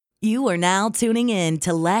You are now tuning in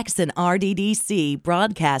to Lex and RDDC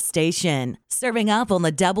broadcast station, serving up on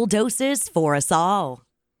the double doses for us all.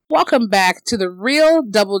 Welcome back to the Real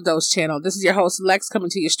Double Dose channel. This is your host, Lex,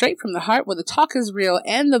 coming to you straight from the heart where the talk is real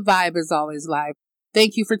and the vibe is always live.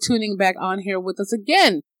 Thank you for tuning back on here with us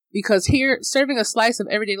again, because here, serving a slice of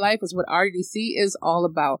everyday life is what RDDC is all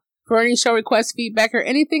about. For any show requests, feedback, or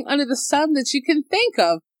anything under the sun that you can think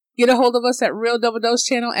of, get a hold of us at Real Double Dose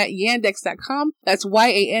channel at yandex.com. That's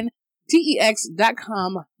YANDEX.com.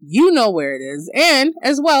 You know where it is. And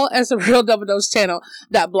as well as the Real Double Dose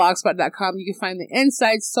channel.blogspot.com. You can find the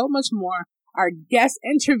insights, so much more, our guest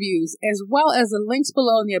interviews, as well as the links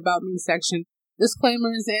below in the About Me section,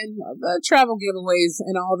 disclaimers, and the travel giveaways,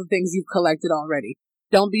 and all the things you've collected already.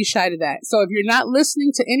 Don't be shy to that. So if you're not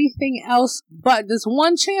listening to anything else but this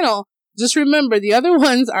one channel, just remember the other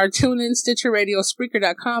ones are TuneIn, Stitcher Radio,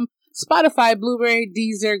 Spreaker.com, Spotify, Blueberry,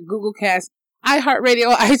 Deezer, Google Cast,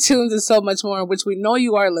 iHeartRadio, iTunes, and so much more, which we know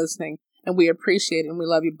you are listening, and we appreciate it and we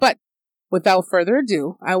love you. But without further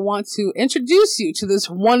ado, I want to introduce you to this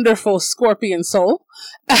wonderful scorpion soul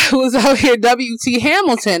who's out here. W.T.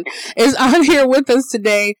 Hamilton is on here with us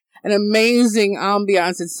today. An amazing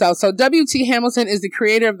ambiance itself. So W.T. Hamilton is the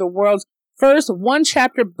creator of the world's first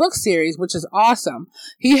one-chapter book series, which is awesome.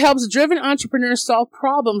 He helps driven entrepreneurs solve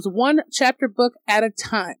problems one chapter book at a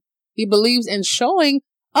time. He believes in showing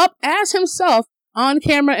up as himself on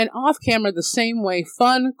camera and off camera the same way.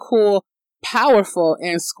 Fun, cool, powerful,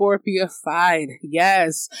 and Scorpified.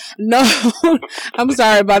 Yes. No, I'm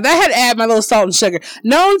sorry about that. I had to add my little salt and sugar.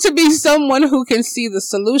 Known to be someone who can see the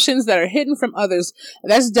solutions that are hidden from others.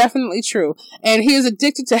 That's definitely true. And he is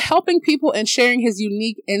addicted to helping people and sharing his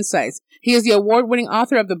unique insights. He is the award-winning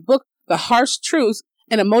author of the book, The Harsh Truths,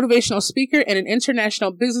 and a motivational speaker and an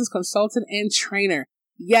international business consultant and trainer.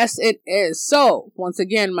 Yes, it is. So, once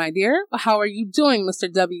again, my dear, how are you doing, Mr.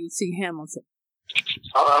 W.T. Hamilton?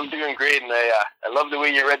 Oh, I'm doing great, and I love the way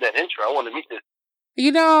you read that intro. I want to meet this.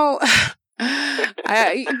 You know,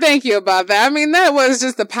 thank you about that. I mean, that was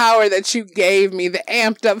just the power that you gave me, the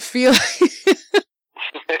amped up feeling.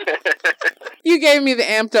 You gave me the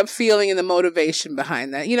amped up feeling and the motivation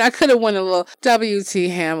behind that. You know, I could have went a little, W.T.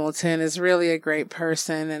 Hamilton is really a great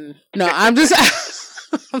person. And no, I'm just...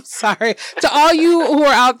 I'm sorry. To all you who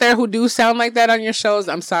are out there who do sound like that on your shows,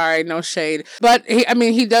 I'm sorry, no shade. But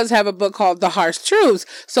he does have a book called The Harsh Truths.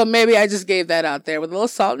 So maybe I just gave that out there with a little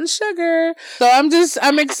salt and sugar. So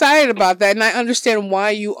I'm excited about that. And I understand why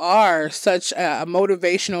you are such a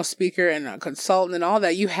motivational speaker and a consultant and all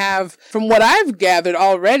that. You have, from what I've gathered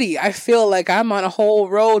already, I feel like I'm on a whole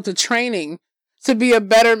road to training to be a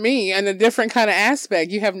better me and a different kind of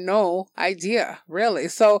aspect. You have no idea, really.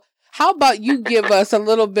 So how about you give us a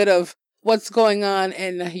little bit of what's going on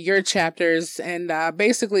in your chapters and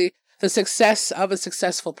basically the success of a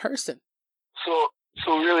successful person? So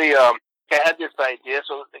really, I had this idea.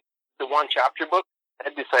 So the one chapter book, I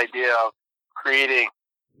had this idea of creating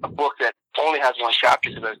a book that only has one chapter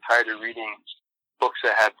because I was tired of reading books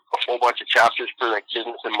that had a whole bunch of chapters for like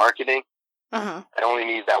business and marketing. I only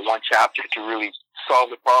need that one chapter to really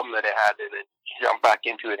solve the problem that I had and then jump back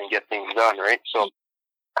into it and get things done, right? So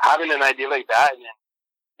having an idea like that and then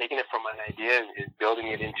taking it from an idea and building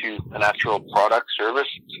it into an actual product service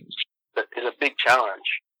is a big challenge.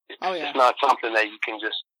 It's not something that you can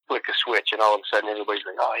just flick a switch and all of a sudden everybody's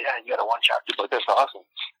like, oh yeah, you got a one chapter book, that's awesome.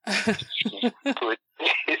 So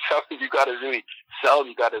it's something you got to really sell,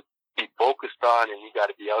 you got to be focused on, and you got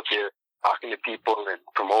to be out there talking to people and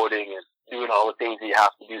promoting and doing all the things that you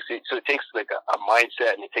have to do. So it takes like a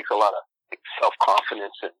mindset, and it takes a lot of like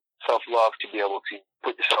self-confidence and self-love to be able to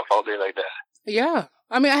put yourself out there like that. Yeah.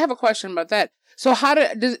 I mean, I have a question about that. So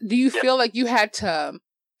do you feel like you had to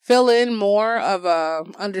fill in more of a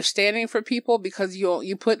understanding for people because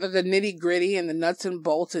you put the nitty-gritty and the nuts and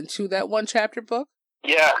bolts into that one chapter book?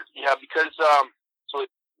 Yeah, because so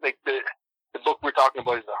like the book we're talking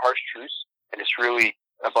about is The Harsh Truths, and it's really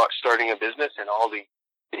about starting a business and all the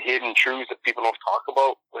hidden truths that people don't talk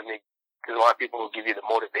about because a lot of people will give you the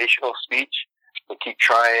motivational speech. So keep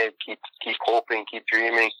trying, keep hoping, keep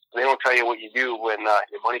dreaming. They don't tell you what you do when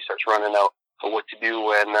your money starts running out, or what to do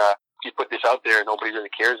when you put this out there and nobody really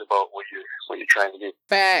cares about what you're trying to do.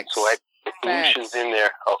 Facts. So I put solutions in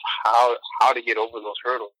there of how to get over those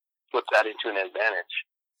hurdles, put that into an advantage.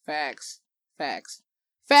 Facts,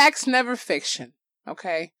 never fiction.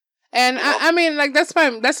 Okay. And I mean, like, that's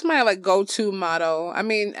my like go-to motto. I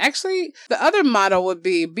mean, actually, the other motto would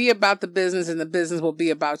be about the business and the business will be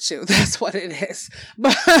about you. That's what it is.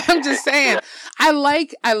 But I'm just saying, I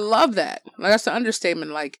love that. Like, that's an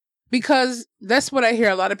understatement. Like, because that's what I hear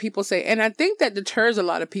a lot of people say. And I think that deters a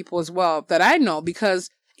lot of people as well that I know, because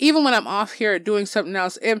even when I'm off here doing something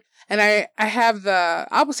else, and I have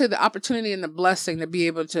I would say the opportunity and the blessing to be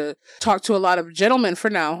able to talk to a lot of gentlemen for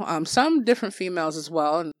now, some different females as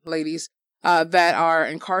well, and ladies, that are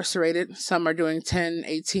incarcerated. Some are doing 10,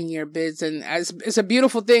 18-year bids, and it's a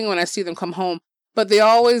beautiful thing when I see them come home. But they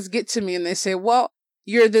always get to me and they say, well,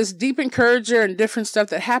 you're this deep encourager and different stuff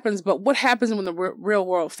that happens, but what happens when the real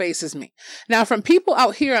world faces me? Now, from people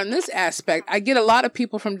out here on this aspect, I get a lot of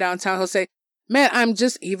people from downtown who'll say, man, I'm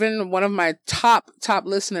just, even one of my top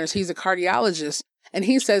listeners, he's a cardiologist, and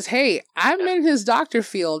he says, hey, I'm in his doctor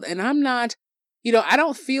field and I'm not, I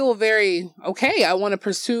don't feel very okay. I want to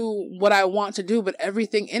pursue what I want to do, but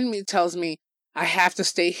everything in me tells me I have to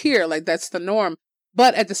stay here. Like, that's the norm.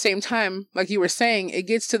 But at the same time, like you were saying, it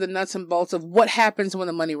gets to the nuts and bolts of what happens when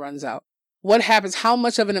the money runs out. What happens? How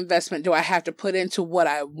much of an investment do I have to put into what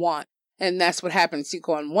I want? And that's what happens. You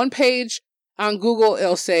go on one page on Google,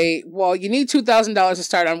 it'll say, well, you need $2,000 to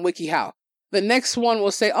start on WikiHow. The next one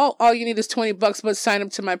will say, oh, all you need is $20, but sign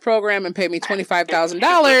up to my program and pay me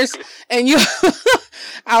 $25,000. And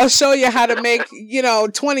I'll show you how to make,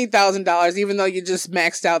 $20,000, even though you just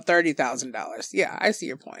maxed out $30,000. Yeah, I see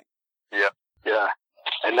your point. Yeah.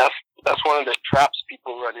 And that's one of the traps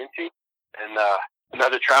people run into. And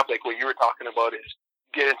another trap, like what you were talking about, is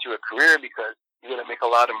get into a career because you're going to make a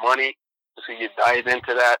lot of money. So you dive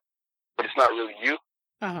into that, but it's not really you.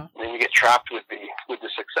 Uh-huh. And then you get trapped with the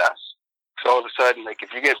success. So all of a sudden, like, if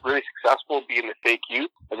you get really successful being the fake you,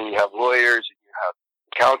 and then you have lawyers, and you have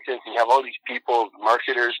accountants, and you have all these people,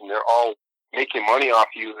 marketers, and they're all making money off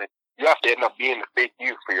you, and you have to end up being the fake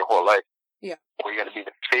you for your whole life. Yeah. Or you got to be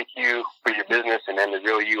the fake you for your business, and then the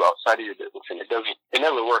real you outside of your business, and it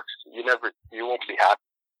never works. You won't be happy.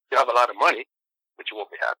 You have a lot of money, but you won't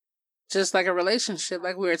be happy. Just like a relationship,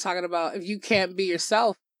 like we were talking about, if you can't be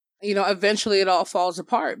yourself, eventually it all falls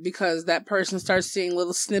apart because that person starts seeing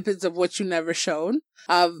little snippets of what you never showed.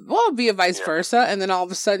 Via vice versa. And then all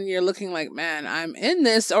of a sudden you're looking like, man, I'm in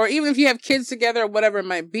this. Or even if you have kids together or whatever it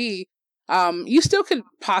might be, you still could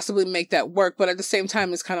possibly make that work. But at the same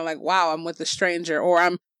time, it's kind of like, wow, I'm with a stranger, or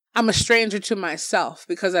I'm a stranger to myself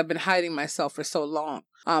because I've been hiding myself for so long,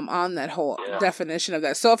 on that whole definition of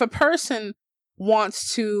that. So if a person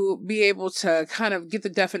wants to be able to kind of get the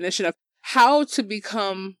definition of how to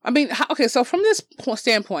become, so from this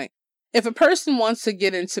standpoint, if a person wants to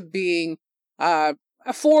get into being a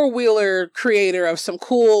four-wheeler creator of some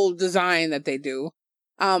cool design that they do,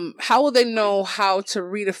 how will they know how to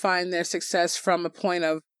redefine their success from a point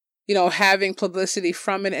of, having publicity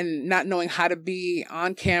from it and not knowing how to be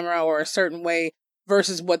on camera or a certain way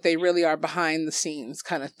versus what they really are behind the scenes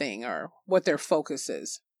kind of thing, or what their focus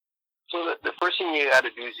is? So the first thing you got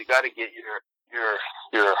to do is you got to get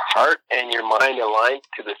your heart and your mind aligned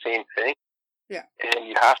to the same thing. Yeah. And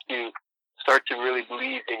you have to start to really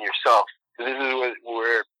believe in yourself. So this is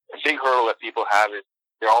where a big hurdle that people have is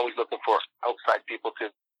they're always looking for outside people to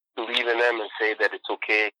believe in them and say that it's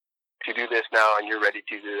okay to do this now and you're ready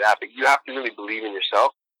to do that. But you have to really believe in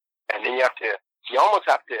yourself. And then you almost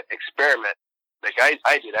have to experiment. Like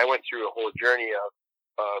I did. I went through a whole journey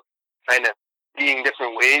of kind of being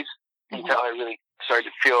different ways until I really started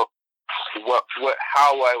to feel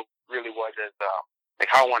how I really was as, like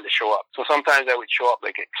how I wanted to show up. So sometimes I would show up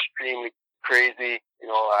like extremely crazy,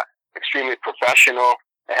 extremely professional.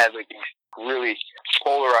 I had like these really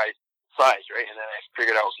polarized sides, right? And then I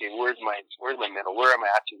figured out, okay, where's my middle? Where am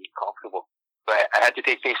I actually comfortable? But I had to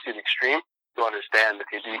take things to the extreme to understand,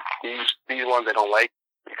 okay, these ones I don't like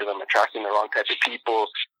because I'm attracting the wrong type of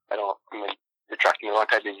people. I'm attracting the wrong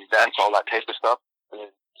type of events, all that type of stuff.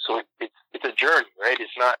 And so it's a journey, right?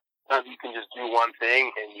 It's not you can just do one thing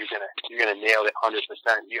and you're gonna nail it 100%.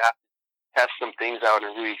 You have to test some things out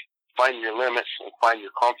and really find your limits and find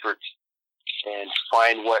your comforts and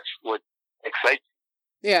find what excites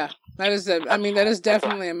you. Yeah, that is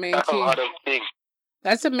definitely a main key. That's a lot of things.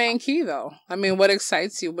 That's a main key, though. What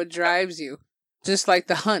excites you, what drives you, just like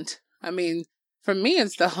the hunt. For me,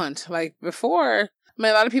 it's the hunt. Like before, a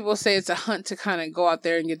lot of people say it's a hunt to kind of go out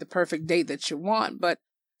there and get the perfect date that you want, but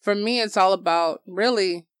for me, it's all about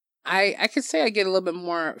really. I could say I get a little bit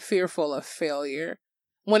more fearful of failure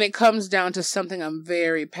when it comes down to something I'm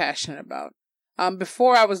very passionate about.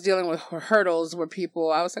 Before I was dealing with hurdles where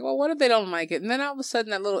I was like, well, what if they don't like it? And then all of a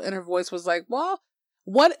sudden that little inner voice was like, well,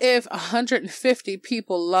 what if 150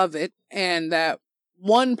 people love it and that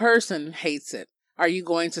one person hates it? Are you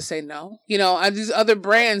going to say no? These other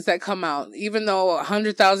brands that come out, even though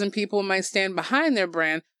 100,000 people might stand behind their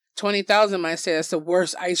brand, 20,000 might say that's the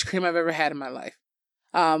worst ice cream I've ever had in my life.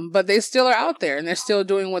 But they still are out there and they're still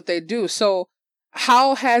doing what they do. So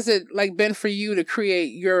how has it been for you to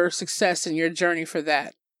create your success and your journey for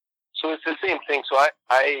that? So it's the same thing. So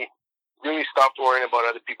I really stopped worrying about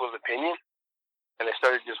other people's opinion, and I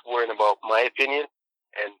started just worrying about my opinion.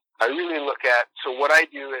 And I really look at, so what I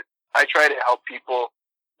do is I try to help people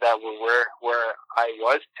that were where I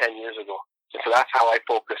was 10 years ago. And so that's how I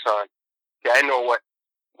focus on. Yeah, I know what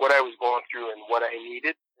I was going through and what I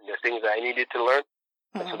needed and the things that I needed to learn.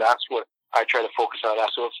 And so that's what I try to focus on.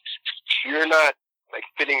 So if you're not like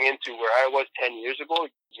fitting into where I was 10 years ago,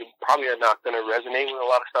 you probably are not going to resonate with a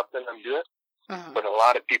lot of stuff that I'm doing. But a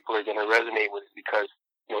lot of people are going to resonate with it because,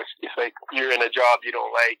 you know, it's like you're in a job you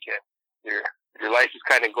don't like and your life is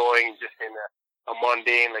kind of going just in a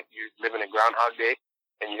mundane, like you're living a Groundhog Day,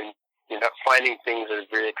 and you're not finding things that are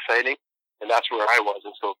very exciting. And that's where I was.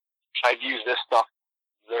 And so I've used this stuff,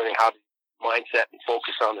 learning how to mindset and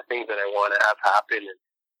focus on the things that I want to have happen and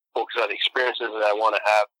focus on the experiences that I want to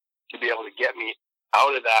have to be able to get me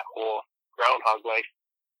out of that whole Groundhog life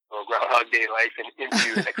or Groundhog Day life and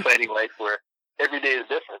into an exciting life where every day is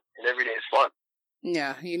different and every day is fun.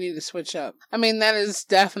 Yeah, you need to switch up. I mean, that is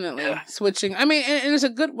definitely switching. I mean, and it's a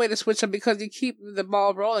good way to switch up because you keep the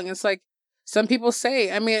ball rolling. It's like some people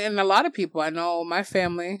say, I mean, and a lot of people, I know my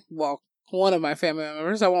family, well, one of my family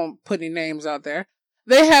members, I won't put any names out there,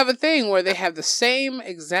 they have a thing where they have the same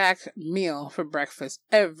exact meal for breakfast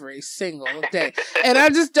every single day. And I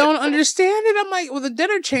just don't understand it. I'm like, well, the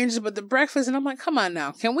dinner changes, but the breakfast, and I'm like, come on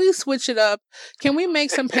now. Can we switch it up? Can we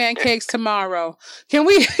make some pancakes tomorrow? Can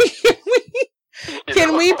we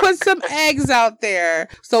put some eggs out there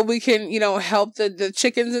so we can, you know, help the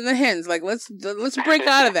chickens and the hens? Like, let's break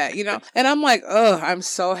out of that, you know? And I'm like, oh, I'm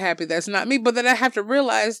so happy that's not me. But then I have to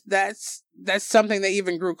realize that's something they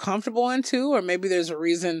even grew comfortable into, or maybe there's a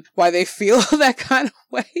reason why they feel that kind of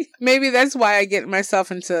way. Maybe that's why I get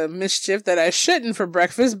myself into mischief that I shouldn't for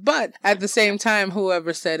breakfast. But at the same time,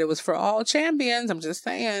 whoever said it was for all champions, I'm just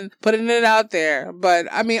saying, putting it out there. But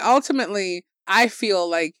I mean, ultimately, I feel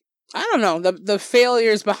like, I don't know, the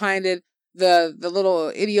failures behind it, the little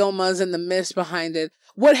idiomas and the myths behind it.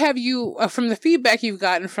 What have you, from the feedback you've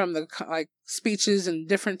gotten from the like speeches and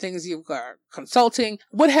different things you've got consulting,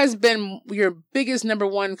 what has been your biggest number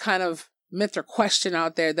one kind of myth or question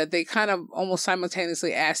out there that they kind of almost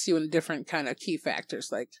simultaneously ask you in different kind of key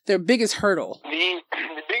factors, like their biggest hurdle? The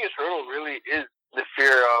biggest hurdle really is the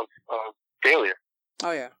fear of failure.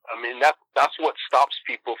 Oh, yeah. I mean, that's what stops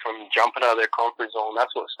people from jumping out of their comfort zone.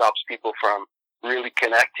 That's what stops people from really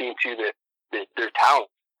connecting to their talent.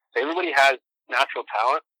 Everybody has natural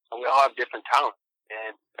talent, and we all have different talent.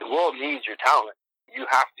 And the world needs your talent. You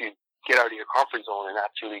have to get out of your comfort zone and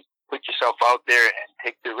actually put yourself out there and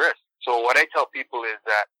take the risk. So what I tell people is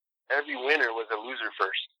that every winner was a loser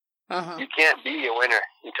first. You can't be a winner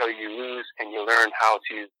until you lose and you learn how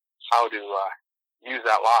to use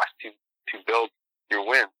that loss to build your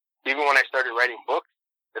win. Even when I started writing books,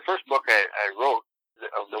 the first book I wrote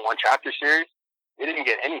of the One Chapter series, it didn't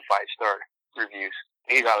get any 5-star reviews.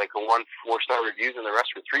 It got like a 4-star reviews and the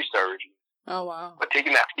rest were 3-star reviews. Oh, wow. But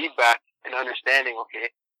taking that feedback and understanding, okay,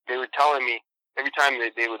 they were telling me every time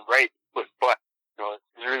that they would write, but, you know,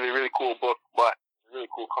 it's a really, really cool book, but, it's a really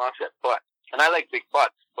cool concept, but, and I like big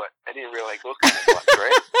butts, but I didn't really like those kind of butts,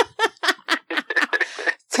 right?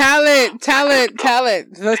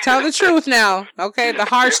 Talent. Let's tell the truth now. Okay, the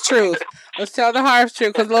harsh truth. Let's tell the harsh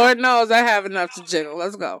truth, because Lord knows I have enough to jiggle.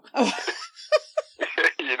 Let's go.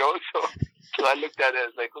 You know, so I looked at it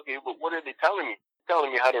as like, okay, but what are they telling me? They're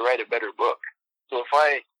telling me how to write a better book. So if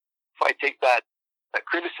I take that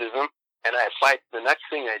criticism and I apply it to the next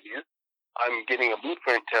thing I do, I'm getting a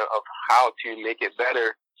blueprint of how to make it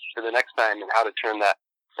better for the next time and how to turn that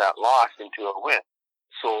loss into a win.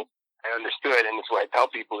 So I understood, and that's what I tell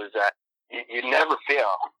people is that you never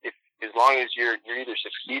fail as long as you're either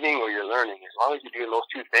succeeding or you're learning. As long as you're doing those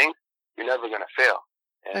two things, you're never going to fail.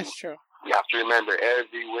 And that's true. You have to remember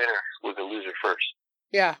every winner was a loser first.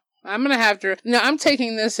 Yeah. I'm going to have to... Now, I'm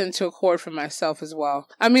taking this into accord for myself as well.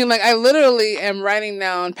 I mean, like, I literally am writing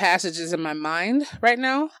down passages in my mind right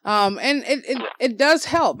now. And it does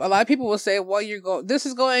help. A lot of people will say, well, this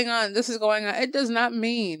is going on. It does not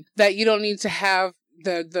mean that you don't need to have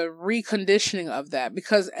the reconditioning of that,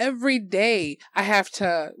 because every day I have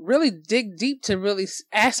to really dig deep to really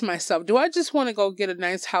ask myself, do I just want to go get a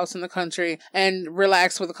nice house in the country and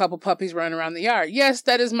relax with a couple puppies running around the yard? Yes,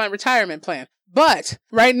 that is my retirement plan. But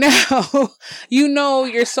right now, you know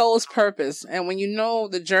your soul's purpose. And when you know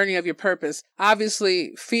the journey of your purpose,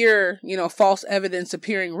 obviously fear, false evidence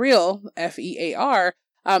appearing real, FEAR,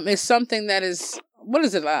 is something that is,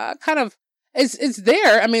 kind of, it's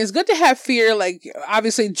there. I mean, it's good to have fear, like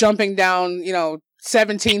obviously jumping down,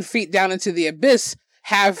 17 feet down into the abyss,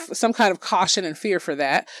 have some kind of caution and fear for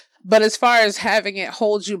that. But as far as having it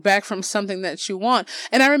hold you back from something that you want,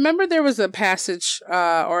 and I remember there was a passage,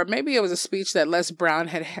 or maybe it was a speech that Les Brown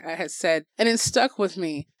had said, and it stuck with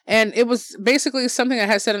me. And it was basically something I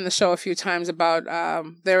had said on the show a few times about,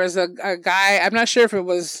 there was a guy, I'm not sure if it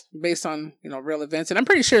was based on, real events, and I'm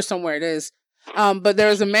pretty sure somewhere it is. But there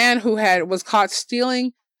was a man who was caught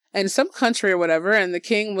stealing in some country or whatever, and the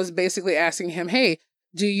king was basically asking him, hey,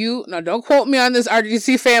 don't quote me on this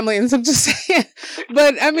RDC family, and I'm just saying,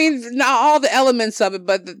 but I mean, not all the elements of it,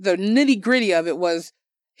 but the nitty gritty of it was,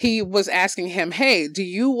 he was asking him, hey, do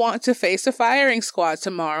you want to face a firing squad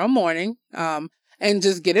tomorrow morning, and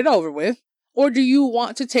just get it over with? Or do you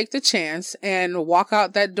want to take the chance and walk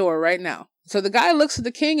out that door right now? So the guy looks at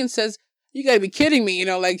the king and says, you gotta be kidding me,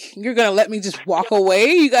 like, you're gonna let me just walk away?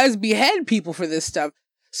 You guys behead people for this stuff.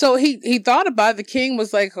 So he thought about it. The king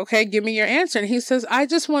was like, okay, give me your answer. And he says, I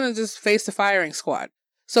just want to just face the firing squad.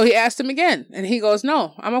 So he asked him again, and he goes,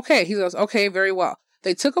 no, I'm okay. He goes, okay, very well.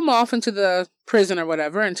 They took him off into the prison or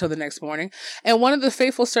whatever until the next morning. And one of the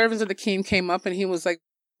faithful servants of the king came up, and he was like,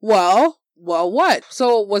 well, what?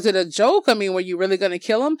 So was it a joke? I mean, were you really going to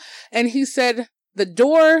kill him? And he said, the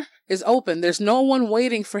door is open. There's no one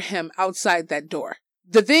waiting for him outside that door.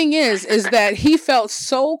 The thing is that he felt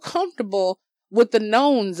so comfortable with the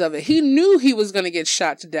knowns of it. He knew he was going to get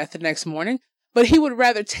shot to death the next morning, but he would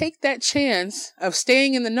rather take that chance of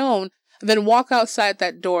staying in the known than walk outside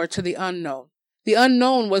that door to the unknown. The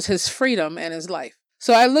unknown was his freedom and his life.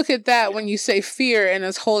 So I look at that when you say fear and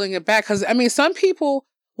us holding it back, because I mean, some people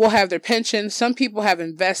will have their pension. Some people have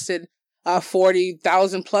invested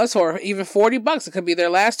 40,000 plus, or even $40. It could be their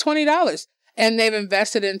last $20. And they've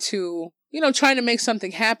invested into, trying to make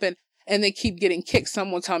something happen. And they keep getting kicked.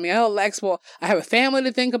 Someone tell me, oh, Lex, well, I have a family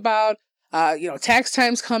to think about. Tax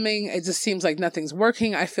time's coming. It just seems like nothing's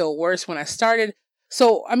working. I feel worse when I started.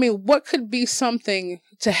 So, I mean, what could be something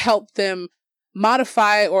to help them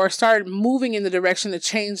modify or start moving in the direction to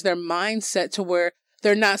change their mindset to where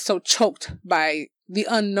they're not so choked by the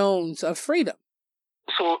unknowns of freedom?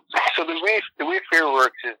 So the way fear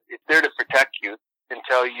works is it's there to protect you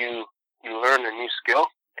until you learn a new skill.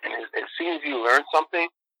 And as soon as you learn something,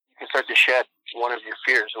 you can start to shed one of your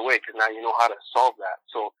fears away, because now you know how to solve that.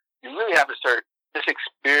 So you really have to start just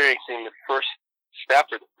experiencing the first step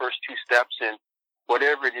or the first two steps in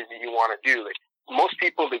whatever it is that you want to do. Like most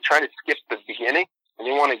people, they try to skip the beginning and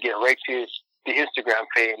they want to get right to the Instagram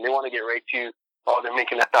fame. They want to get right to, they're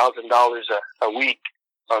making $1,000 a week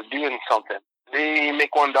of doing something. They ain't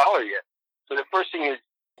make $1 yet. So the first thing is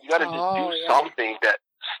you got to just do something that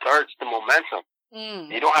starts the momentum.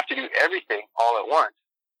 You don't have to do everything all at once.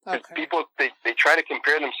 Because people, they try to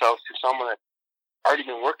compare themselves to someone that's already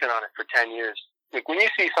been working on it for 10 years. Like when you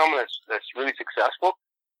see someone that's really successful,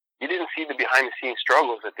 you didn't see the behind the scenes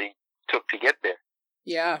struggles that they took to get there.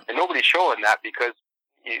 Yeah. And nobody's showing that because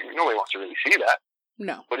nobody wants to really see that.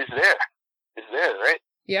 No. But it's there. It's there, right?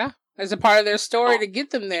 Yeah. As a part of their story to get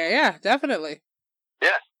them there. Yeah, definitely.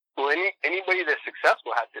 Yeah. Well, anybody that's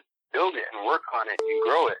successful has to build it and work on it and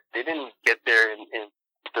grow it. They didn't get there in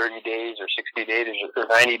 30 days or 60 days or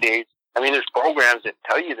 90 days. I mean, there's programs that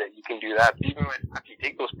tell you that you can do that. But even after you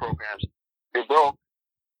take those programs, you're broke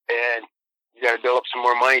and you got to build up some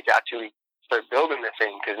more money to actually start building the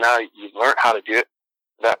thing, because now you've learned how to do it.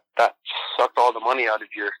 That sucked all the money out of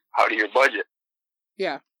your budget.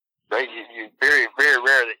 Yeah. Right? You very, very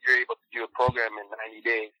rare that you're able to do a program in 90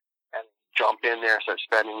 days and jump in there and start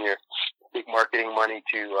spending your big marketing money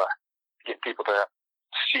to get people to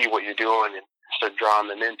see what you're doing and start drawing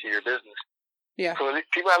them into your business. Yeah. So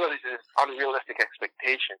people have this unrealistic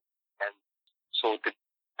expectation. And so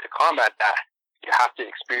to combat that, you have to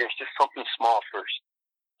experience just something small first.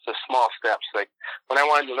 So small steps. Like when I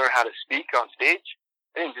wanted to learn how to speak on stage,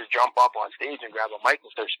 I didn't just jump up on stage and grab a mic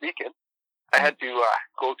and start speaking. I had to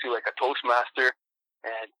go to like a Toastmaster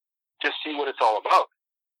and just see what it's all about.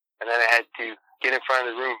 And then I had to get in front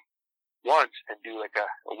of the room once and do like a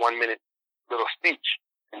 1 minute little speech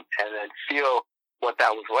and then feel what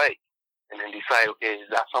that was like. And then decide, okay, is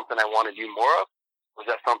that something I want to do more of? Was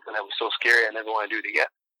that something that was so scary I never want to do it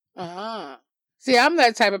again? See, I'm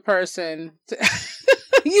that type of person.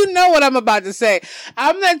 You know what I'm about to say.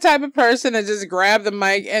 I'm that type of person to just grab the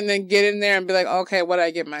mic and then get in there and be like, okay, what did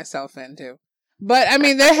I get myself into? But I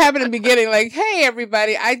mean, they're having a beginning like, hey,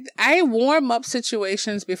 everybody, I warm up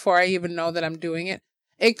situations before I even know that I'm doing it.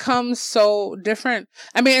 It comes so different.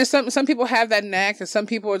 I mean, some people have that knack, and some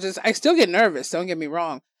people are just, I still get nervous. Don't get me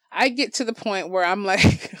wrong. I get to the point where I'm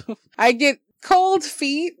like, I get cold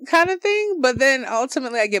feet kind of thing, but then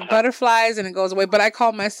ultimately I get butterflies and it goes away. But I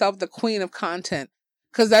call myself the queen of content,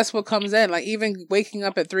 because that's what comes in. Like even waking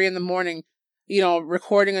up at 3 a.m,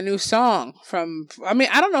 recording a new song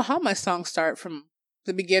I don't know how my songs start from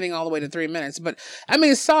the beginning all the way to 3 minutes, but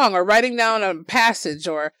a song, or writing down a passage,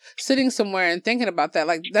 or sitting somewhere and thinking about that.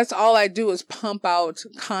 Like, that's all I do is pump out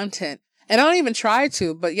content. And I don't even try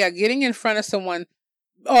to, but yeah, getting in front of someone,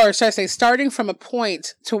 or should I say, starting from a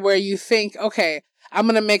point to where you think, okay, I'm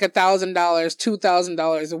going to make $1,000,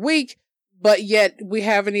 $2,000 a week, but yet we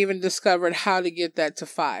haven't even discovered how to get that to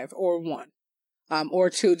 5 or 1. Or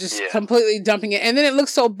 2, just completely dumping it. And then it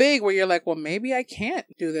looks so big where you're like, well, maybe I can't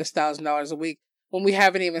do this $1,000 a week when we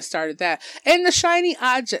haven't even started that. And the shiny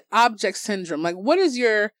object syndrome, like, what is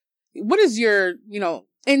your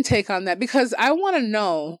intake on that? Because I want to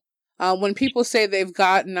know, when people say they've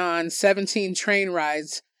gotten on 17 train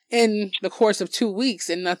rides in the course of 2 weeks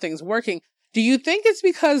and nothing's working, do you think it's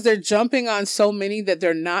because they're jumping on so many that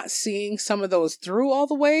they're not seeing some of those through all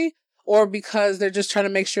the way? Or because they're just trying to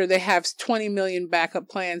make sure they have 20 million backup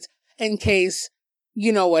plans in case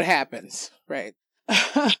what happens, right?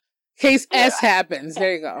 Case S happens.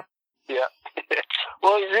 There you go. Yeah.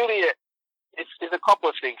 Well, really, it's a couple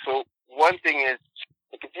of things. So one thing is,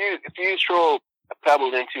 like, if you throw a pebble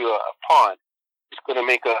into a pond, it's going to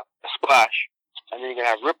make a splash, and then you're going to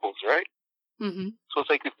have ripples, right? Mm-hmm. So it's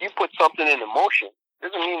like, if you put something into motion, it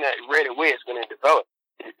doesn't mean that right away it's going to develop.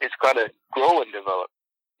 It's got to grow and develop.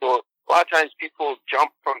 So a lot of times people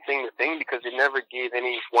jump from thing to thing because they never gave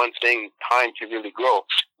any one thing time to really grow.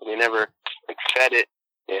 They never fed it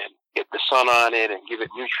and get the sun on it and give it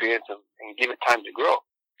nutrients and give it time to grow.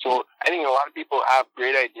 So I think a lot of people have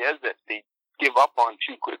great ideas that they give up on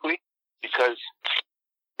too quickly because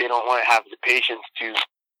they don't want to have the patience to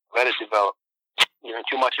let it develop.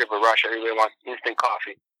 Too much of a rush. Everybody wants instant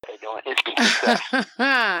coffee. They don't instant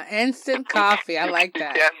success. Instant coffee. I like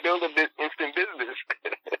that. You can't build an instant business.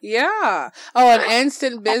 Yeah. Oh, an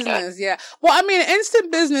instant business. Yeah. Well,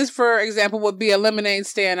 instant business, for example, would be a lemonade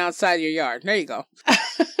stand outside your yard. There you go.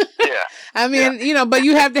 Yeah. But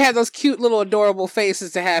you have to have those cute little adorable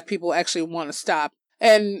faces to have people actually want to stop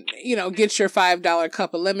and, get your $5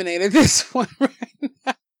 cup of lemonade at this point right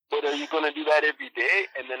now. But are you going to do that every day?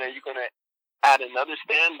 And then are you going to add another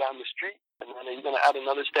stand down the street? And then are you going to add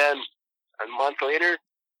another stand a month later?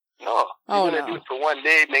 No. You're going to do it for one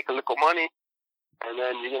day, make a little money, and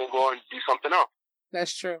then you're going to go and do something else.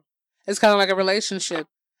 That's true. It's kind of like a relationship.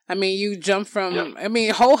 You jump from,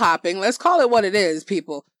 hole hopping. Let's call it what it is,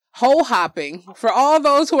 people. Hole hopping. For all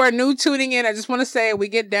those who are new tuning in, I just want to say we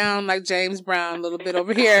get down like James Brown a little bit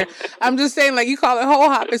over here. I'm just saying, like, you call it hole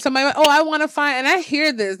hopping. Somebody went, I want to find, and I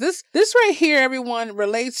hear this. This right here, everyone,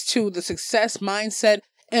 relates to the success mindset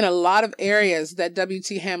in a lot of areas that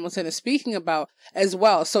W.T. Hamilton is speaking about as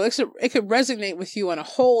well. So it could resonate with you on a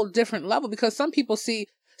whole different level, because some people see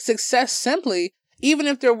success simply, even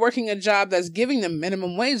if they're working a job that's giving them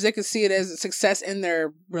minimum wage, they could see it as a success in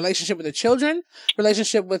their relationship with their children,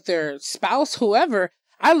 relationship with their spouse, whoever.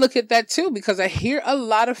 I look at that too, because I hear a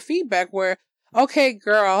lot of feedback where, okay,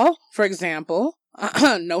 girl, for example,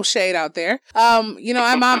 no shade out there. I'm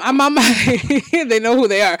on my, they know who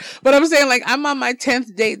they are, but I'm saying, like, I'm on my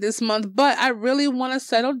 10th date this month, but I really want to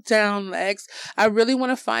settle down, Lex. I really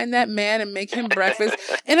want to find that man and make him breakfast.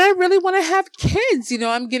 And I really want to have kids.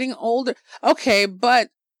 I'm getting older. Okay, but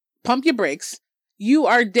pump your brakes. You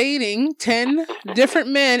are dating 10 different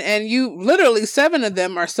men, and literally 7 of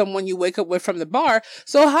them are someone you wake up with from the bar.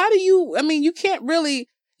 So how do you can't really,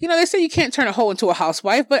 they say you can't turn a hoe into a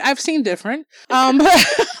housewife, but I've seen different.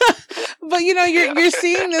 But you're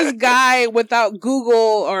seeing this guy without Google,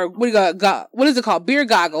 or what is it called? Beer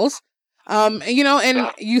goggles. And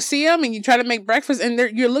you see him and you try to make breakfast, and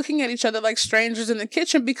you're looking at each other like strangers in the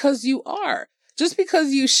kitchen, because you are. Just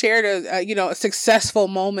because you shared a successful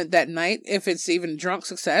moment that night, if it's even drunk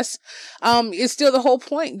success, it's still the whole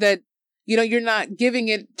point that, you're not giving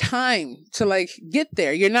it time to, like, get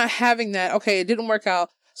there. You're not having that, okay, it didn't work out,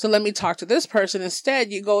 so let me talk to this person.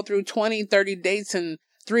 Instead, you go through 20, 30 dates in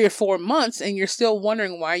 3 or 4 months, and you're still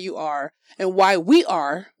wondering why you are and why we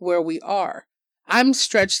are where we are. I'm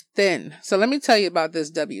stretched thin. So let me tell you about this,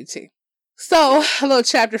 WT. So a little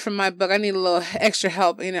chapter from my book. I need a little extra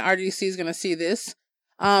help, and RDC is going to see this.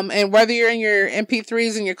 And whether you're in your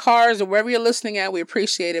MP3s in your cars or wherever you're listening at, we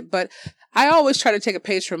appreciate it. But I always try to take a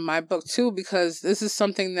page from my book too, because this is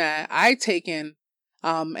something that I take in.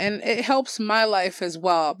 And it helps my life as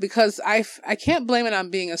well, because I can't blame it on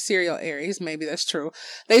being a serial Aries. Maybe that's true.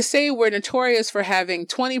 They say we're notorious for having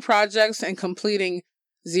 20 projects and completing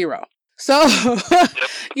 0. So,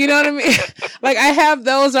 you know what I mean? Like, I have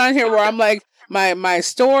those on here where I'm like, my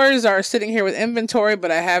stores are sitting here with inventory,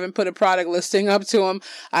 but I haven't put a product listing up to them.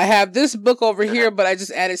 I have this book over here, but I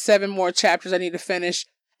just added 7 more chapters I need to finish.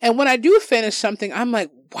 And when I do finish something, I'm like,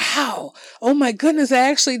 wow, oh my goodness, I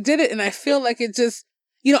actually did it. And I feel like it just,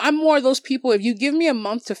 I'm more of those people. If you give me a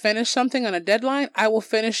month to finish something on a deadline, I will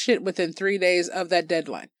finish it within 3 days of that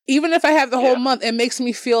deadline. Even if I have the whole month, it makes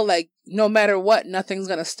me feel like no matter what, nothing's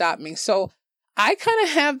going to stop me. So I kind of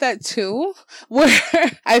have that too, where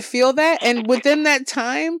I feel that. And within that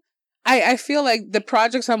time, I feel like the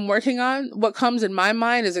projects I'm working on, what comes in my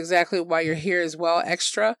mind is exactly why you're here as well,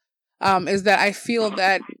 extra, is that I feel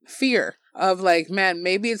that fear of like, man,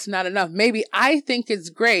 maybe it's not enough. Maybe I think it's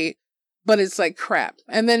great, but it's like crap.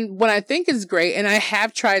 And then when I think it's great, and I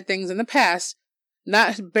have tried things in the past,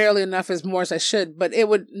 not barely enough as more as I should, but it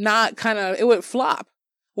would it would flop.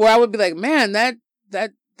 Where I would be like, man, that I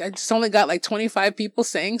just only got like 25 people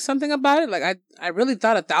saying something about it. Like I really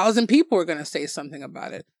thought 1,000 people were going to say something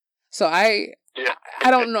about it. So I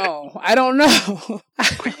don't know. I don't know.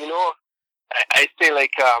 I say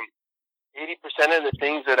like 80% of the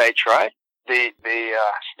things that I try, they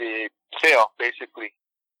fail basically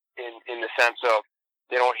in the sense of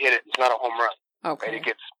they don't hit it. It's not a home run. Okay. Right? It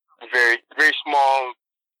gets very, very small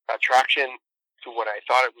traction to what I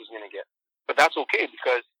thought it was going to get. But that's okay,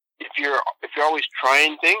 because if you're always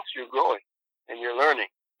trying things, you're growing and you're learning.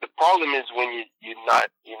 The problem is when you're not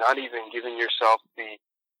even giving yourself the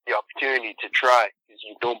opportunity to try, because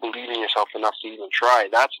you don't believe in yourself enough to even try.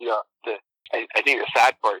 That's I think the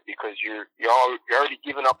sad part, because you're already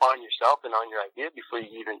giving up on yourself and on your idea before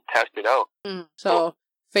you even test it out. So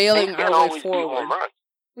failing our way forward.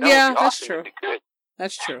 Yeah, that's true.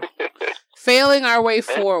 That's true. Failing our way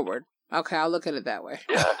forward. Okay, I'll look at it that way.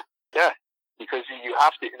 Yeah, because you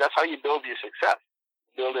have to. That's how you build your success.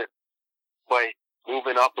 Build it by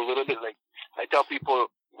moving up a little bit. Like I tell people,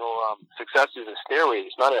 success is a stairway.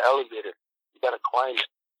 It's not an elevator. You got to climb it.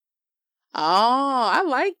 Oh, I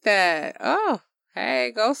like that. Oh,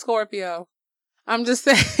 hey, go Scorpio. I'm just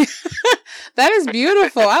saying. That is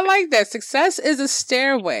beautiful. I like that. Success is a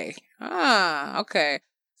stairway. Ah, okay.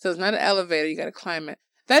 So it's not an elevator. You got to climb it.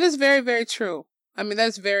 That is very, very true. I mean,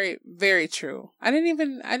 that's very, very true. I didn't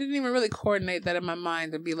even really coordinate that in my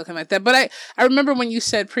mind to be looking like that. But I remember when you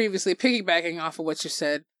said previously, piggybacking off of what you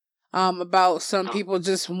said, about some people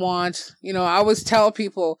just want, I always tell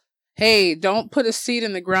people, hey, don't put a seed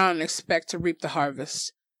in the ground and expect to reap the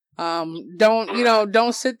harvest.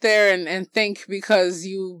 Don't sit there and think because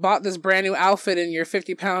you bought this brand new outfit and you're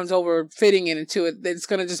 50 pounds over fitting into it, that it's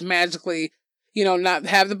going to just magically, not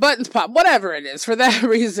have the buttons pop, whatever it is for that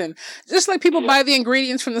reason. Just like people buy the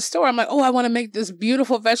ingredients from the store. I'm like, oh, I want to make this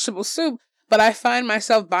beautiful vegetable soup, but I find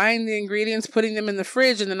myself buying the ingredients, putting them in the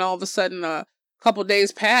fridge, and then all of a sudden, couple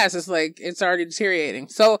days pass, it's like it's already deteriorating.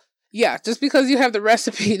 So yeah, just because you have the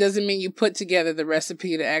recipe doesn't mean you put together the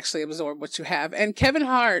recipe to actually absorb what you have. And Kevin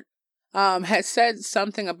Hart had said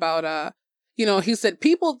something about he said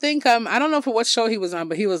people think I don't know for what show he was on,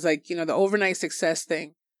 but he was like, the overnight success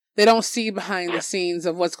thing. They don't see behind the scenes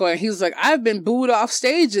of what's going on. He was like, I've been booed off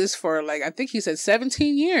stages for like, I think he said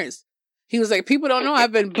 17 years. He was like, people don't know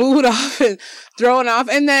I've been booed off and thrown off.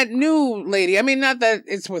 And that new lady, I mean, not that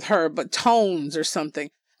it's with her, but Tones or something,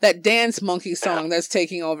 that Dance Monkey song that's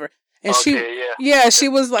taking over. And she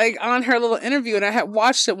was like on her little interview, and I had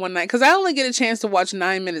watched it one night because I only get a chance to watch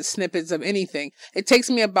 9-minute snippets of anything. It takes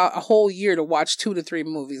me about a whole year to watch 2 to 3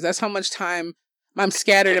 movies. That's how much time I'm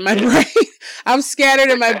scattered in my brain. I'm scattered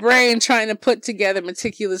in my brain trying to put together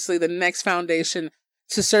meticulously the next foundation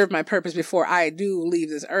to serve my purpose before I do leave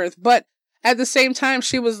this earth. But at the same time,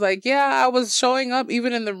 she was like, yeah, I was showing up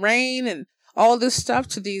even in the rain and all this stuff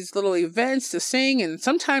to these little events to sing. And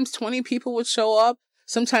sometimes 20 people would show up.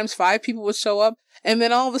 Sometimes 5 people would show up. And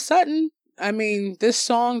then all of a sudden, I mean, this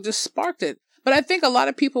song just sparked it. But I think a lot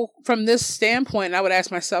of people from this standpoint, I would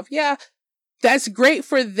ask myself, yeah, that's great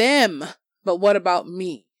for them. But what about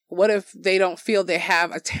me? What if they don't feel they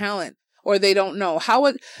have a talent or they don't know? How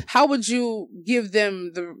would you give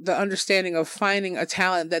them the understanding of finding a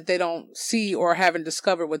talent that they don't see or haven't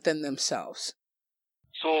discovered within themselves?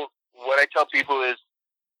 So what I tell people is,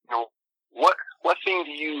 what thing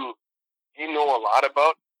do you know a lot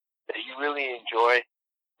about that you really enjoy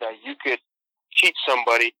that you could teach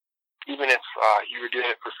somebody, even if you were doing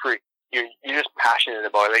it for free? You're just passionate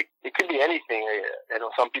about it. Like, it could be anything. I know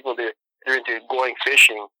some people they're into going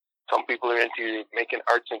fishing. Some people are into making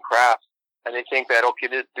arts and crafts, and they think that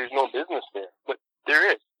there's no business there, but there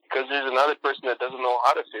is, because there's another person that doesn't know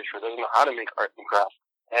how to fish or doesn't know how to make art and crafts,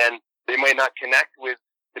 and they might not connect with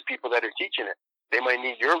the people that are teaching it. They might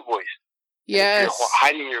need your voice. Yes. If you're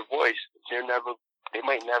hiding your voice, they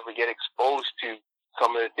might never get exposed to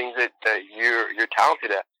some of the things that you're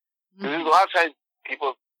talented at. Mm-hmm. There's a lot of times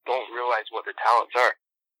people don't realize what their talents are.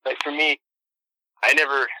 Like for me, I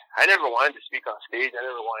never wanted to speak on stage. I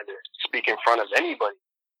never wanted to speak in front of anybody.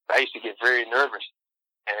 I used to get very nervous,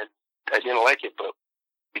 and I didn't like it. But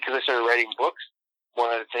because I started writing books,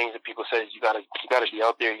 one of the things that people say is you gotta be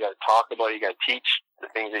out there. You gotta talk about it. You gotta teach the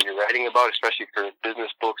things that you're writing about, especially for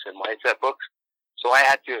business books and mindset books. So I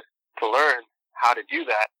had to learn how to do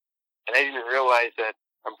that, and I didn't realize that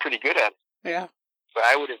I'm pretty good at it. Yeah. But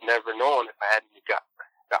I would have never known if I hadn't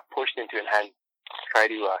got pushed into it and hadn't tried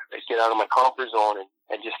to get out of my comfort zone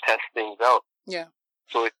and just test things out. Yeah.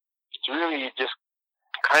 So it's really just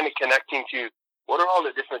kind of connecting to what are all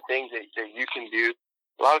the different things that you can do.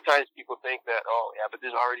 A lot of times people think that, oh yeah, but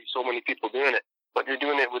there's already so many people doing it, but they're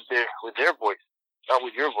doing it with their voice, not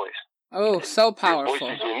with your voice. Oh, so powerful.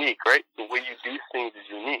 Your voice is unique, right? The way you do things is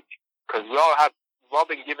unique because we've all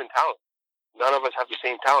been given talent. None of us have the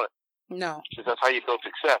same talent. No. Because that's how you build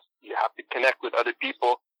success. You have to connect with other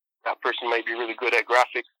people. That person might be really good at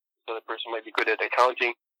graphics. The other person might be good at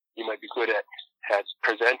accounting. You might be good at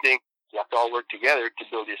presenting. You have to all work together to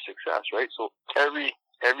build your success, right? So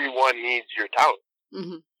everyone needs your talent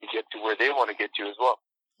to get to where they want to get to as well.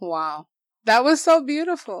 Wow. That was so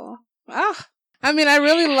beautiful. I mean, I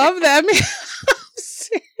really love that. I mean,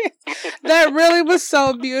 that really was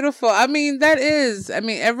so beautiful. I mean,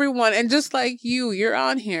 everyone, and just like you're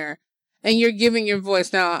on here and you're giving your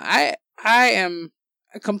voice. Now, I am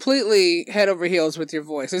completely head over heels with your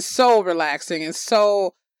voice. It's so relaxing and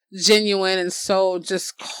so genuine and so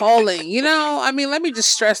just calling, I mean, let me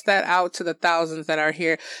just stress that out to the thousands that are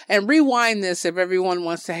here and rewind this if everyone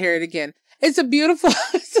wants to hear it again. It's a beautiful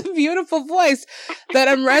voice that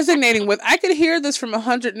I'm resonating with. I could hear this from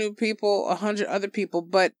 100 new people, 100 other people,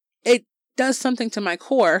 but it does something to my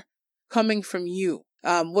core coming from you,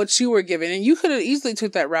 what you were given. And you could have easily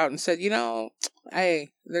took that route and said, hey,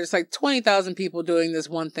 there's like 20,000 people doing this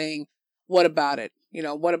one thing. What about it?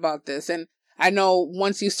 What about this? And I know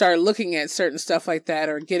once you start looking at certain stuff like that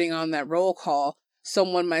or getting on that roll call,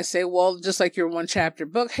 someone might say, well, just like your one chapter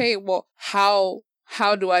book, hey, well, how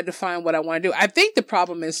do I define what I want to do? I think the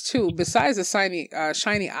problem is too, besides the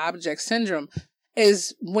shiny object syndrome,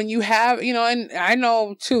 is when you have, and I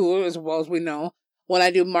know too, as well as we know, when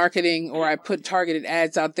I do marketing or I put targeted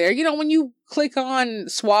ads out there, when you click on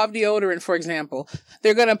Suave deodorant, for example,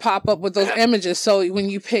 they're going to pop up with those images. So when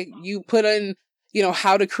you put in,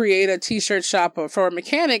 how to create a t-shirt shop for a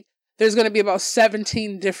mechanic, there's going to be about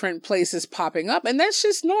 17 different places popping up. And that's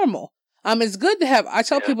just normal. It's good to have, I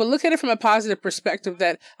tell people, look at it from a positive perspective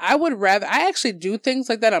that I actually do things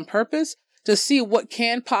like that on purpose to see what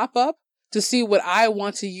can pop up, to see what I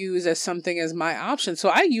want to use as something as my option. So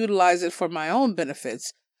I utilize it for my own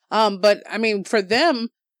benefits. But I mean, for them,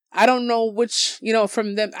 I don't know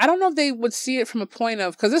from them, I don't know if they would see it from a point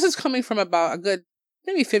of, because this is coming from about a good,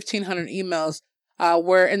 maybe 1,500 emails,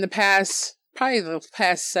 where in the past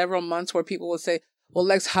several months where people would say, well,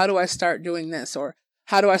 Lex, how do I start doing this? Or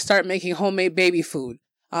how do I start making homemade baby food?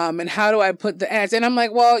 And how do I put the ads? And I'm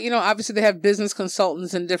like, well, obviously they have business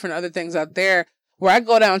consultants and different other things out there where I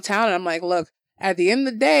go downtown and I'm like, look, at the end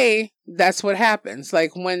of the day, that's what happens.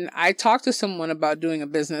 Like when I talk to someone about doing a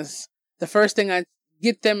business, the first thing I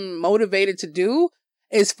get them motivated to do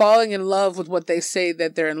is falling in love with what they say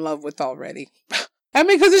that they're in love with already. I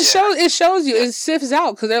mean, because it shows you, it sifts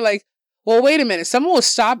out because they're like, well, wait a minute. Someone will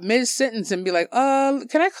stop mid-sentence and be like,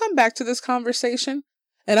 can I come back to this conversation?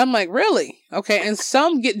 And I'm like, really? Okay. And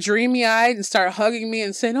some get dreamy-eyed and start hugging me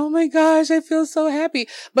and saying, oh my gosh, I feel so happy.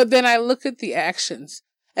 But then I look at the actions.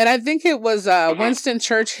 And I think it was Winston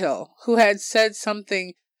Churchill who had said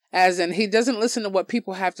something as in, he doesn't listen to what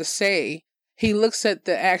people have to say. He looks at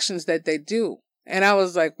the actions that they do. And I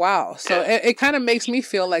was like, wow. So it kind of makes me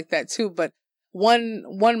feel like that too. But one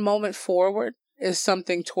moment forward is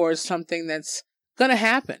something towards something that's going to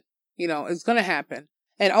happen. It's going to happen.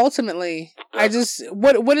 And ultimately,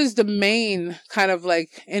 what is the main kind of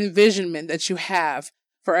like envisionment that you have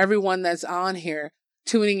for everyone that's on here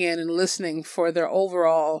tuning in and listening for their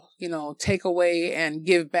overall, takeaway and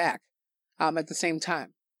give back, at the same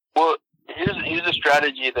time? Well, here's a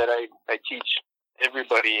strategy that I teach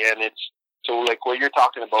everybody. And it's, so like what you're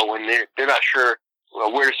talking about when they're not sure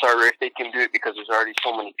where to start or if they can do it because there's already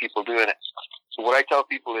so many people doing it. So what I tell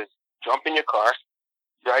people is jump in your car,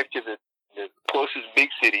 drive to the closest big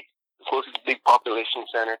city, the closest big population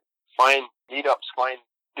center, find meetups, find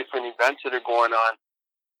different events that are going on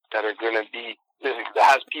that are going to be, that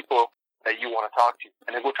has people that you want to talk to,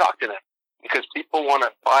 and then go talk to them because people want to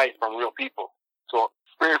buy from real people. So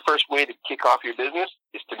the very first way to kick off your business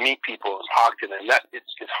is to meet people and talk to them.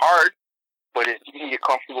 It's hard, but if you can get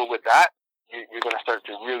comfortable with that, you're going to start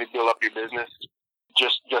to really build up your business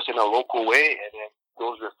just in a local way, and then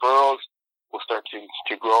those referrals will start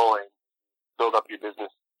to grow and build up your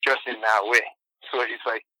business just in that way. So it's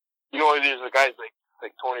like, there's the guys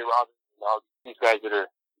like Tony Robbins and all these guys that are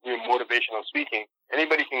doing motivational speaking.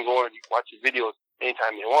 Anybody can go and watch his videos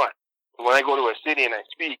anytime they want. When I go to a city and I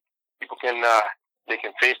speak, people can, they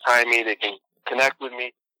can FaceTime me, they can connect with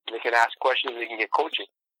me, they can ask questions, they can get coaching.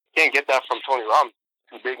 You can't get that from Tony Robbins.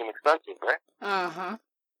 Too big and expensive, right? Uh-huh.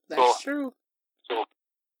 That's true.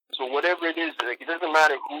 So whatever it is, like, it doesn't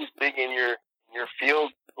matter who's big in your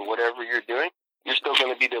field or whatever you're doing, you're still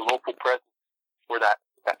going to be the local presence for that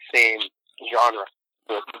same genre.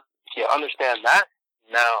 So if you understand that,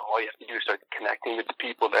 now all you have to do is start connecting with the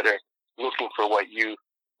people that are looking for what you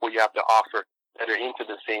have to offer, that are into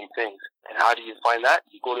the same things. And how do you find that?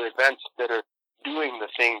 You go to events that are doing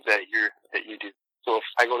the things that you do. So if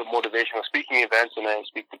I go to motivational speaking events and I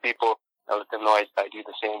speak to people, I let them know I do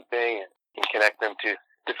the same thing and connect them to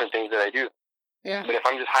different things that I do. Yeah. But if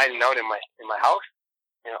I'm just hiding out in my house,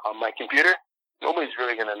 on my computer, nobody's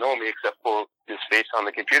really going to know me except for this face on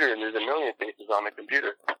the computer, and there's a million faces on the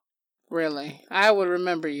computer. Really? I would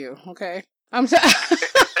remember you, okay? I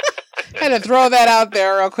had to throw that out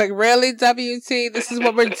there real quick. Really, WT? This is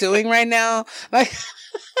what we're doing right now? Like,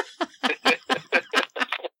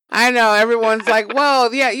 I know everyone's like,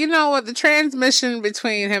 well, yeah, you know what? The transmission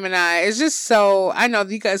between him and I is just so, I know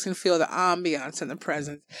you guys can feel the ambiance and the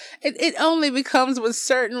presence. It only becomes with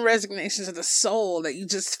certain resignations of the soul that you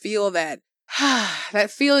just feel that,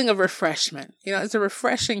 that feeling of refreshment. It's a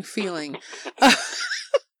refreshing feeling.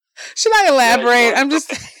 Should I elaborate? I'm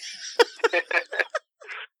just...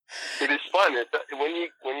 It is fun. When you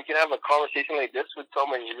can have a conversation like this with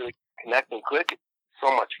someone, you really connect and click. It's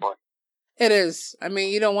so much fun. It is. I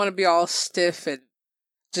mean, you don't want to be all stiff and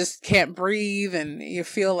just can't breathe, and you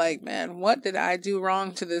feel like, man, what did I do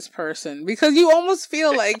wrong to this person? Because you almost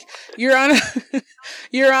feel like you're on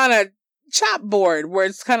a chop board where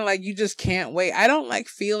it's kind of like you just can't wait. I don't like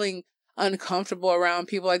feeling uncomfortable around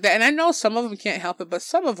people like that. And I know some of them can't help it, but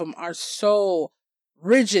some of them are so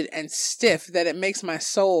rigid and stiff that it makes my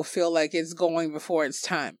soul feel like it's going before its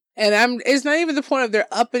time. And it's not even the point of they're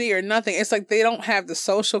uppity or nothing. It's like they don't have the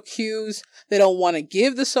social cues. They don't want to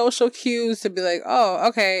give the social cues to be like, oh,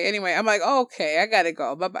 okay. Anyway, I'm like, oh, okay, I gotta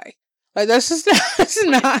go. Bye-bye. Like, that's just,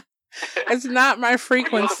 it's not my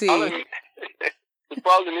frequency. The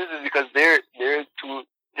problem is because they're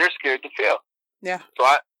scared to fail. Yeah. So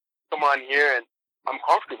I come on here and I'm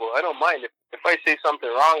comfortable. I don't mind. If I say something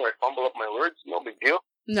wrong or I fumble up my words, no big deal.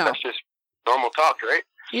 No. That's just normal talk, right?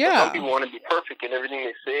 Yeah. Some people want to be perfect in everything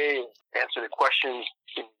they say, answer the questions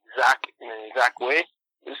in an exact way.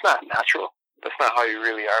 It's not natural. That's not how you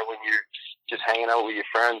really are when you're just hanging out with your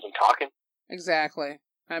friends and talking. Exactly.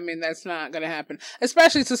 I mean, that's not going to happen.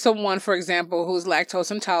 Especially to someone, for example, who's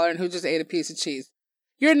lactose intolerant, who just ate a piece of cheese.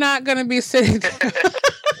 You're not going to be sitting...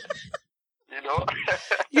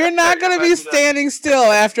 You're not going to be standing still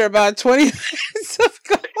after about 20 minutes of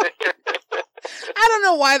going. I don't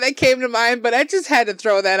know why that came to mind, but I just had to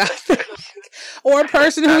throw that out there. Or a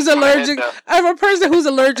person who's allergic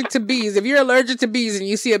to bees. If you're allergic to bees and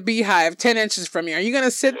you see a beehive 10 inches from you, are you going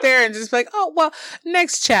to sit there and just be like, oh, well,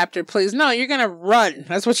 next chapter, please? No, you're going to run.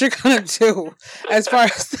 That's what you're going to do as far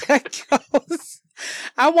as that goes.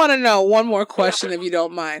 I want to know one more question, if you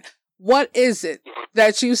don't mind. What is it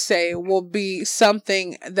that you say will be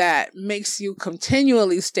something that makes you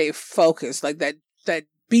continually stay focused, like that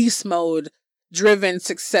beast mode driven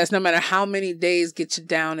success, no matter how many days get you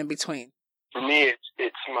down in between? For me,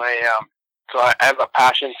 it's my, so I have a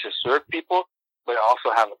passion to serve people, but I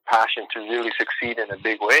also have a passion to really succeed in a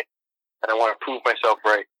big way. And I want to prove myself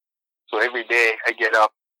right. So every day I get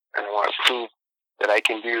up and I want to prove that I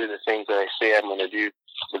can do the things that I say I'm going to do,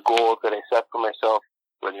 the goals that I set for myself.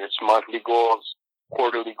 Whether it's monthly goals,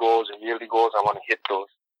 quarterly goals, or yearly goals, I want to hit those.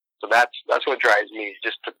 So that's what drives me,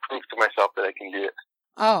 just to prove to myself that I can do it.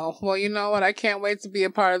 Oh, well, you know what? I can't wait to be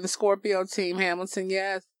a part of the Scorpio team, Hamilton.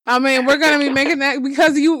 Yes. I mean, we're going to be making that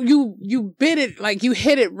because you bit it, like you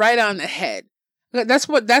hit it right on the head. That's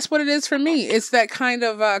what it is for me. It's that kind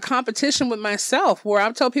of competition with myself where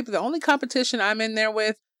I'm telling people the only competition I'm in there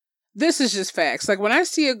with, this is just facts. Like when I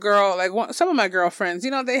see a girl, like some of my girlfriends,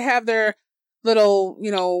 they have their little,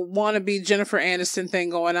 wannabe Jennifer Aniston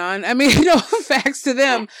thing going on. I mean, facts to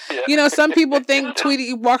them. Yeah. Some people think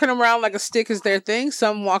Tweety walking around like a stick is their thing.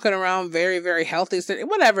 Some walking around very, very healthy,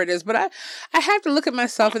 whatever it is. But I have to look at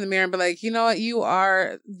myself in the mirror and be like, you know what? You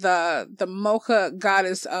are the mocha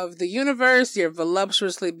goddess of the universe. You're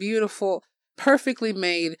voluptuously beautiful, perfectly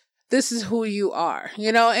made. this is who you are,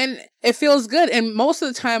 and it feels good. And most of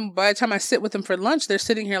the time, by the time I sit with them for lunch, they're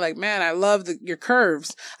sitting here like, man, I love your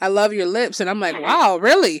curves. I love your lips. And I'm like, wow,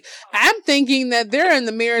 really? I'm thinking that they're in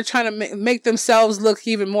the mirror trying to make themselves look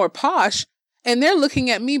even more posh. And they're looking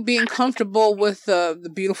at me being comfortable with the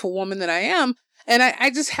beautiful woman that I am. And I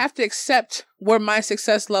just have to accept where my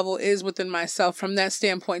success level is within myself from that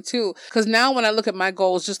standpoint too. Because now when I look at my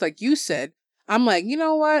goals, just like you said, I'm like, you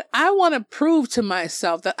know what? I want to prove to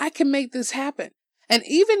myself that I can make this happen. And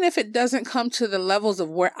even if it doesn't come to the levels of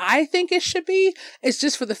where I think it should be, it's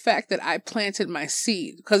just for the fact that I planted my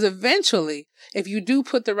seed. Because eventually, if you do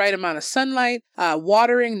put the right amount of sunlight,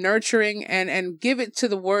 watering, nurturing, and give it to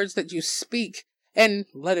the words that you speak and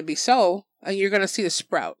let it be so, you're going to see a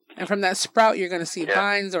sprout. And from that sprout, you're going to see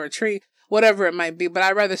vines or a tree, whatever it might be. But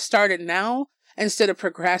I'd rather start it now instead of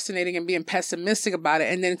procrastinating and being pessimistic about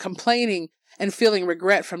it and then complaining and feeling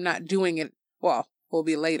regret from not doing it. Well, will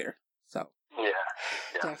be later. So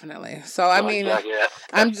definitely. So I mean,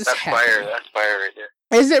 I'm just happy. That's fire right there.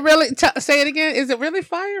 Is it really? Say it again. Is it really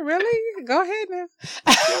fire? Really? Go ahead now.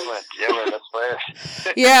 Yeah, that's fire.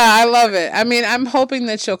 Yeah, I love it. I mean, I'm hoping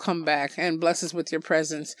that you'll come back and bless us with your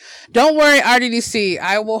presence. Don't worry, RDDC.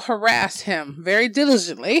 I will harass him very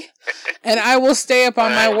diligently, and I will stay up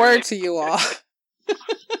on my word to you all.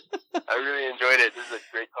 I really enjoyed it. This is a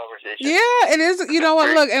great conversation. Yeah, it is. You know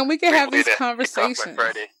what? Look, and we can have these conversations. My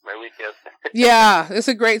Friday, my weekend. Yeah, it's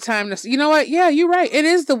a great time to. You know what? Yeah, you're right. It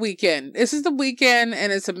is the weekend. This is the weekend,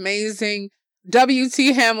 and it's amazing.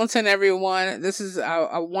 W.T. Hamilton, everyone. This is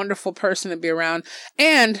a wonderful person to be around.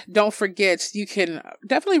 And don't forget, you can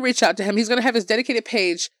definitely reach out to him. He's going to have his dedicated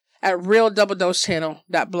page at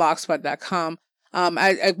realdoubledosechannel.blogspot.com.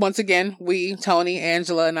 Once again, we, Tony,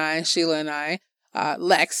 Angela, and I, Sheila, and I.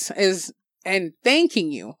 Lex is and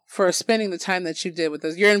thanking you for spending the time that you did with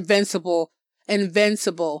us. Your invincible,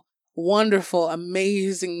 wonderful,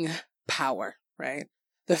 amazing power, right?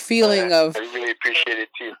 The feeling of I really appreciate it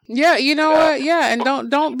too. Yeah, you know what? Yeah, and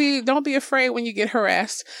don't be afraid when you get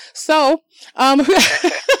harassed. So, don't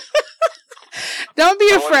be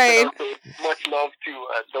afraid. Much love to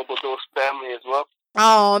Double Dose family as well.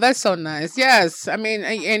 Oh, that's so nice. Yes, I mean,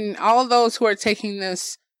 and all those who are taking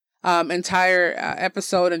this entire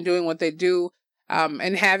episode and doing what they do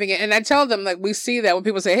and having it. And I tell them, like, we see that when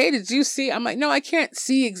people say, hey, did you see? I'm like, no, I can't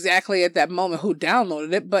see exactly at that moment who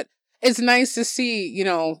downloaded it, but it's nice to see,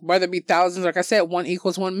 whether it be thousands, like I said, 1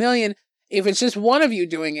 equals 1 million. If it's just one of you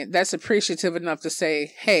doing it, that's appreciative enough to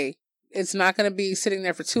say, hey, it's not going to be sitting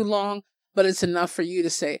there for too long, but it's enough for you to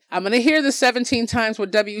say, I'm going to hear the 17 times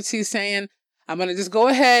what WT's saying. I'm going to just go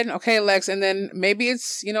ahead. Okay, Lex. And then maybe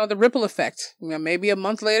it's, the ripple effect, maybe a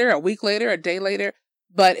month later, a week later, a day later,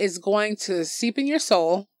 but it's going to seep in your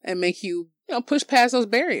soul and make you, push past those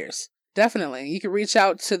barriers. Definitely. You can reach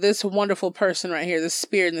out to this wonderful person right here, this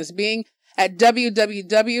spirit and this being at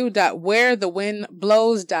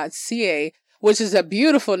www.wherethewindblows.ca, which is a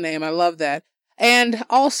beautiful name. I love that. And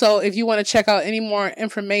also, if you want to check out any more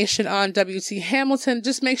information on W.T. Hamilton,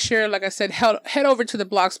 just make sure, like I said, head over to the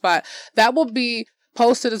Blogspot. That will be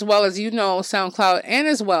posted as well as, SoundCloud and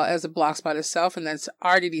as well as the Blogspot itself. And that's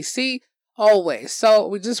RDDC always. So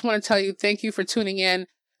we just want to tell you, thank you for tuning in.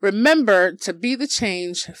 Remember to be the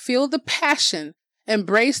change, feel the passion,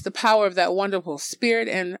 embrace the power of that wonderful spirit,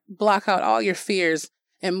 and block out all your fears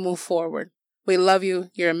and move forward. We love you.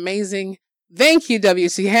 You're amazing. Thank you,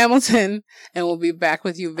 W.T. Hamilton, and we'll be back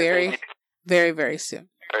with you very, very, very soon.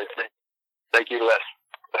 All right. Thank you, Les.